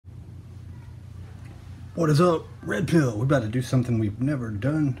What is up, Red Pill? We're about to do something we've never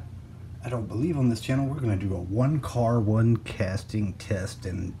done, I don't believe, on this channel. We're going to do a one car, one casting test,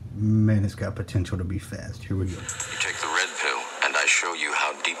 and man, it's got potential to be fast. Here we go. You take the red pill, and I show you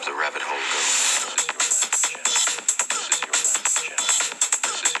how deep the rabbit hole goes.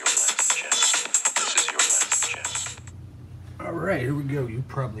 This is your last chance. Alright, here we go. You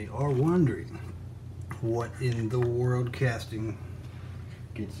probably are wondering what in the world casting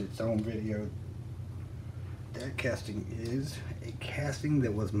gets its own video. That casting is a casting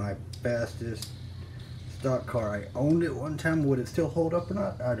that was my fastest stock car. I owned it one time. Would it still hold up or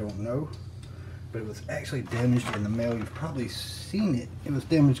not? I don't know. But it was actually damaged in the mail. You've probably seen it. It was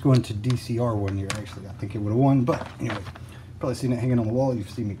damaged going to DCR one year, actually. I think it would have won. But anyway, probably seen it hanging on the wall. You've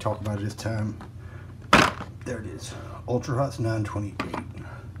seen me talk about it this time. There it is. Ultra Hots 928. As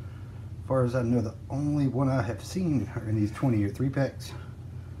far as I know, the only one I have seen are in these 20 or 3 packs.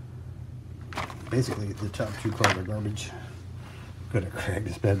 Basically, the top 2 cars are garbage. Gonna crack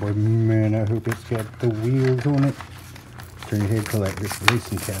this bad boy. Man, I hope it's got the wheels on it. Turn your head to like this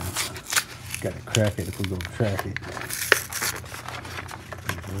racing cow. Gotta crack it if we go track it.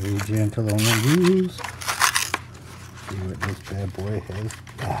 Very gentle on the wheels. See what this bad boy has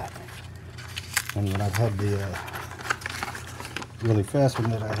got. And when I've had the really fast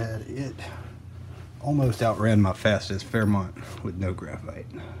one that I had, it almost outran my fastest Fairmont with no graphite.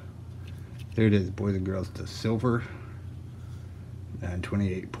 There it is, boys and girls, the silver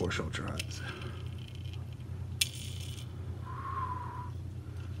 928 Porsche Ultra Hots.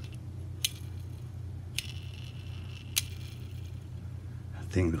 That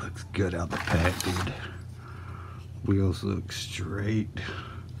thing looks good out the pack, dude. Wheels look straight.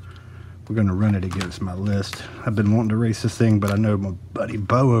 We're gonna run it against my list. I've been wanting to race this thing, but I know my buddy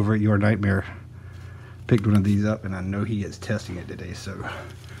Bo over at Your Nightmare picked one of these up, and I know he is testing it today, so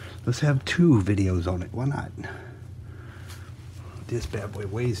let's have 2 videos on it. Why not? This bad boy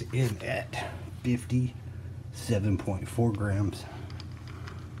weighs in at 57.4 grams.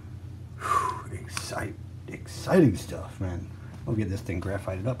 Whew, exciting stuff, man. We'll get this thing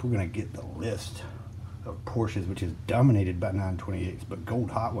graphited up. We're gonna get the list of Porsches, which is dominated by 928s, but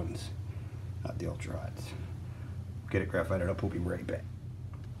gold hot ones, not the Ultra Hots. Get it graphited up. We'll be right back.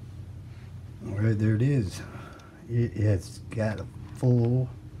 All right, there it is. It has got a full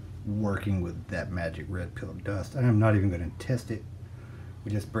working with that magic red pill dust. I am not even going to test it.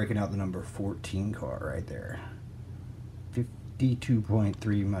 We're just breaking out the number 14 car right there.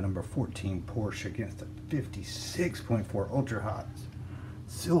 52.3, my number 14 Porsche against a 56.4 Ultra Hots.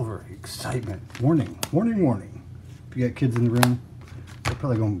 Silver excitement. Warning, warning, warning. If you got kids in the room, they're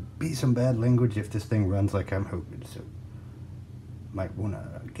probably going to be some bad language if this thing runs like I'm hoping. So might want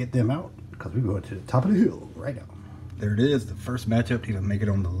to get them out because we're going to the top of the hill right now. There it is, the first matchup to make it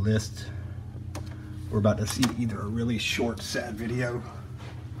on the list. We're about to see either a really short, sad video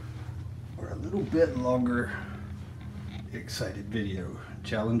or a little bit longer, excited video.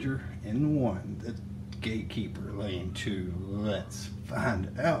 Challenger in 1, the Gatekeeper lane 2. Let's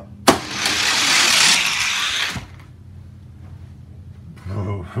find out.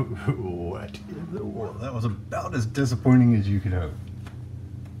 Oh, what in the world? That was about as disappointing as you could hope.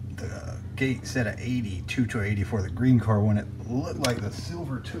 The gate set at 82 to 84. The green car won. It looked like the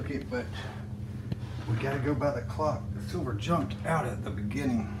silver took it, but we gotta go by the clock. The silver jumped out at the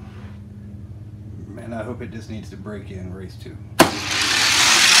beginning. Man, I hope it just needs to break in race 2.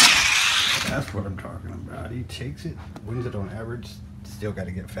 That's what I'm talking about. He takes it, wins it on average. Still got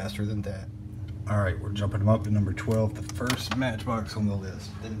to get faster than that. All right, we're jumping him up to number 12, the first Matchbox on the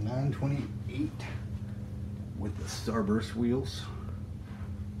list. The 928 with the Starburst wheels.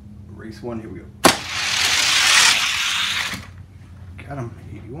 Race 1, here we go. Got him,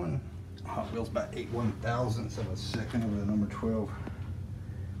 81. Hot Wheels by 81,000ths of a second over the number 12.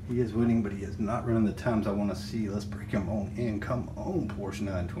 He is winning, but he is not running the times I want to see. Let's break him on in. Come on, Porsche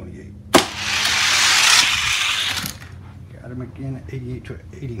 928. Got him again at 88 to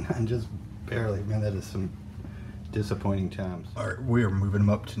 89, just barely. Man, that is some disappointing times. All right, we are moving him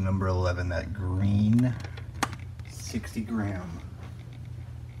up to number 11, that green 60 gram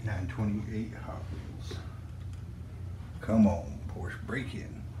 928 Hot Wheels. Come on, Porsche, break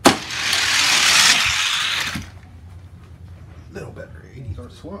in. Little better. 80s are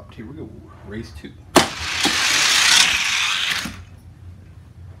swapped. Here we go. Race 2.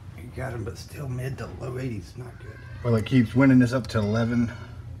 You got him, but still mid to low 80s. Not good. Well, it keeps winning this up to 11.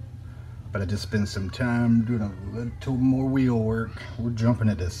 But I just spent some time doing a little more wheel work. We're jumping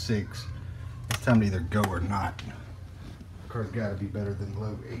it to 6. It's time to either go or not. The car's got to be better than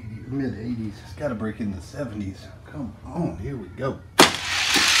low 80s, mid 80s. It's got to break in the 70s. Come on, here we go.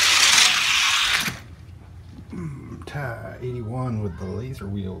 81 with the laser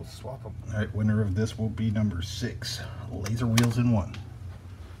wheels. Swap them. All right, winner of this will be number 6. Laser wheels in 1.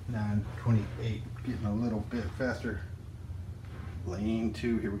 928. Getting a little bit faster. Lane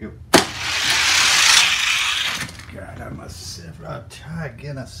 2. Here we go. God, I'm a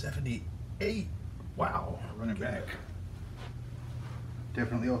 78. Wow. Running back.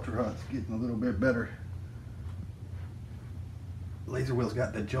 Definitely Ultra Hot's getting a little bit better. Laser wheels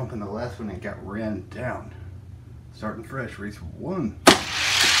got the jump in the last one and got ran down. Starting fresh, race 1.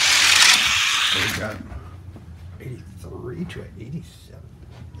 We got 83 to 87.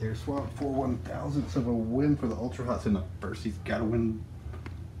 They're swapped for 1,000ths of a win for the Ultra Hots in the first. He's got to win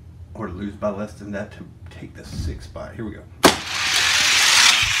or lose by less than that to take the 6th spot. Here we go.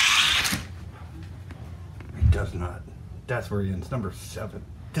 He does not. That's where he ends. Number 7.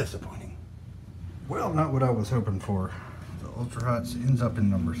 Disappointing. Well, not what I was hoping for. The Ultra Hots ends up in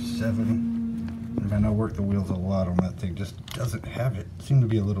number 7. And I know work the wheels a lot on that thing. Just doesn't have it. Seemed to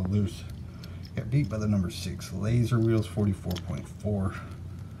be a little loose. Got beat by the number 6. Laser wheels, 44.4.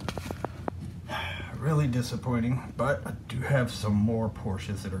 Really disappointing, but I do have some more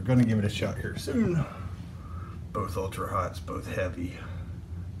Porsches that are going to give it a shot here soon. Both Ultra Hots, both heavy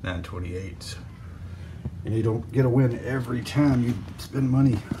 928s. And you don't get a win every time you spend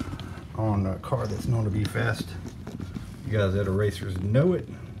money on a car that's known to be fast. You guys that are racers know it.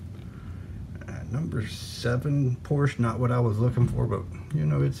 Number 7 Porsche, not what I was looking for, but you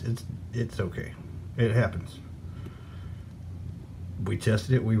know, it's okay. It happens. We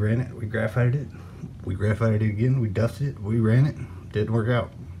tested it, we ran it, we graphited it. We graphited it again, we dusted it, we ran it. Didn't work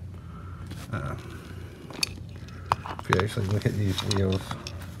out. If you actually look at these wheels,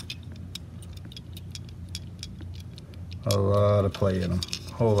 a lot of play in them.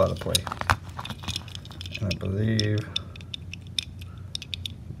 Whole lot of play. And I believe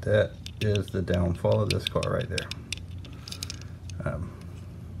that is the downfall of this car right there.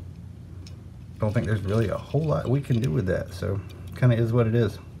 Don't think there's really a whole lot we can do with that, so kind of is what it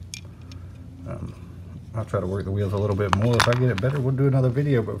is. I'll try to work the wheels a little bit more. If I get it better, we'll do another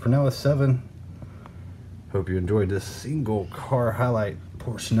video, but for now it's 7. Hope you enjoyed this single car highlight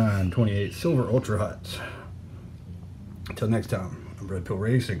Porsche 928 Silver Ultra Hots. Until next time, I'm Red Pill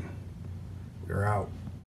Racing. We're out.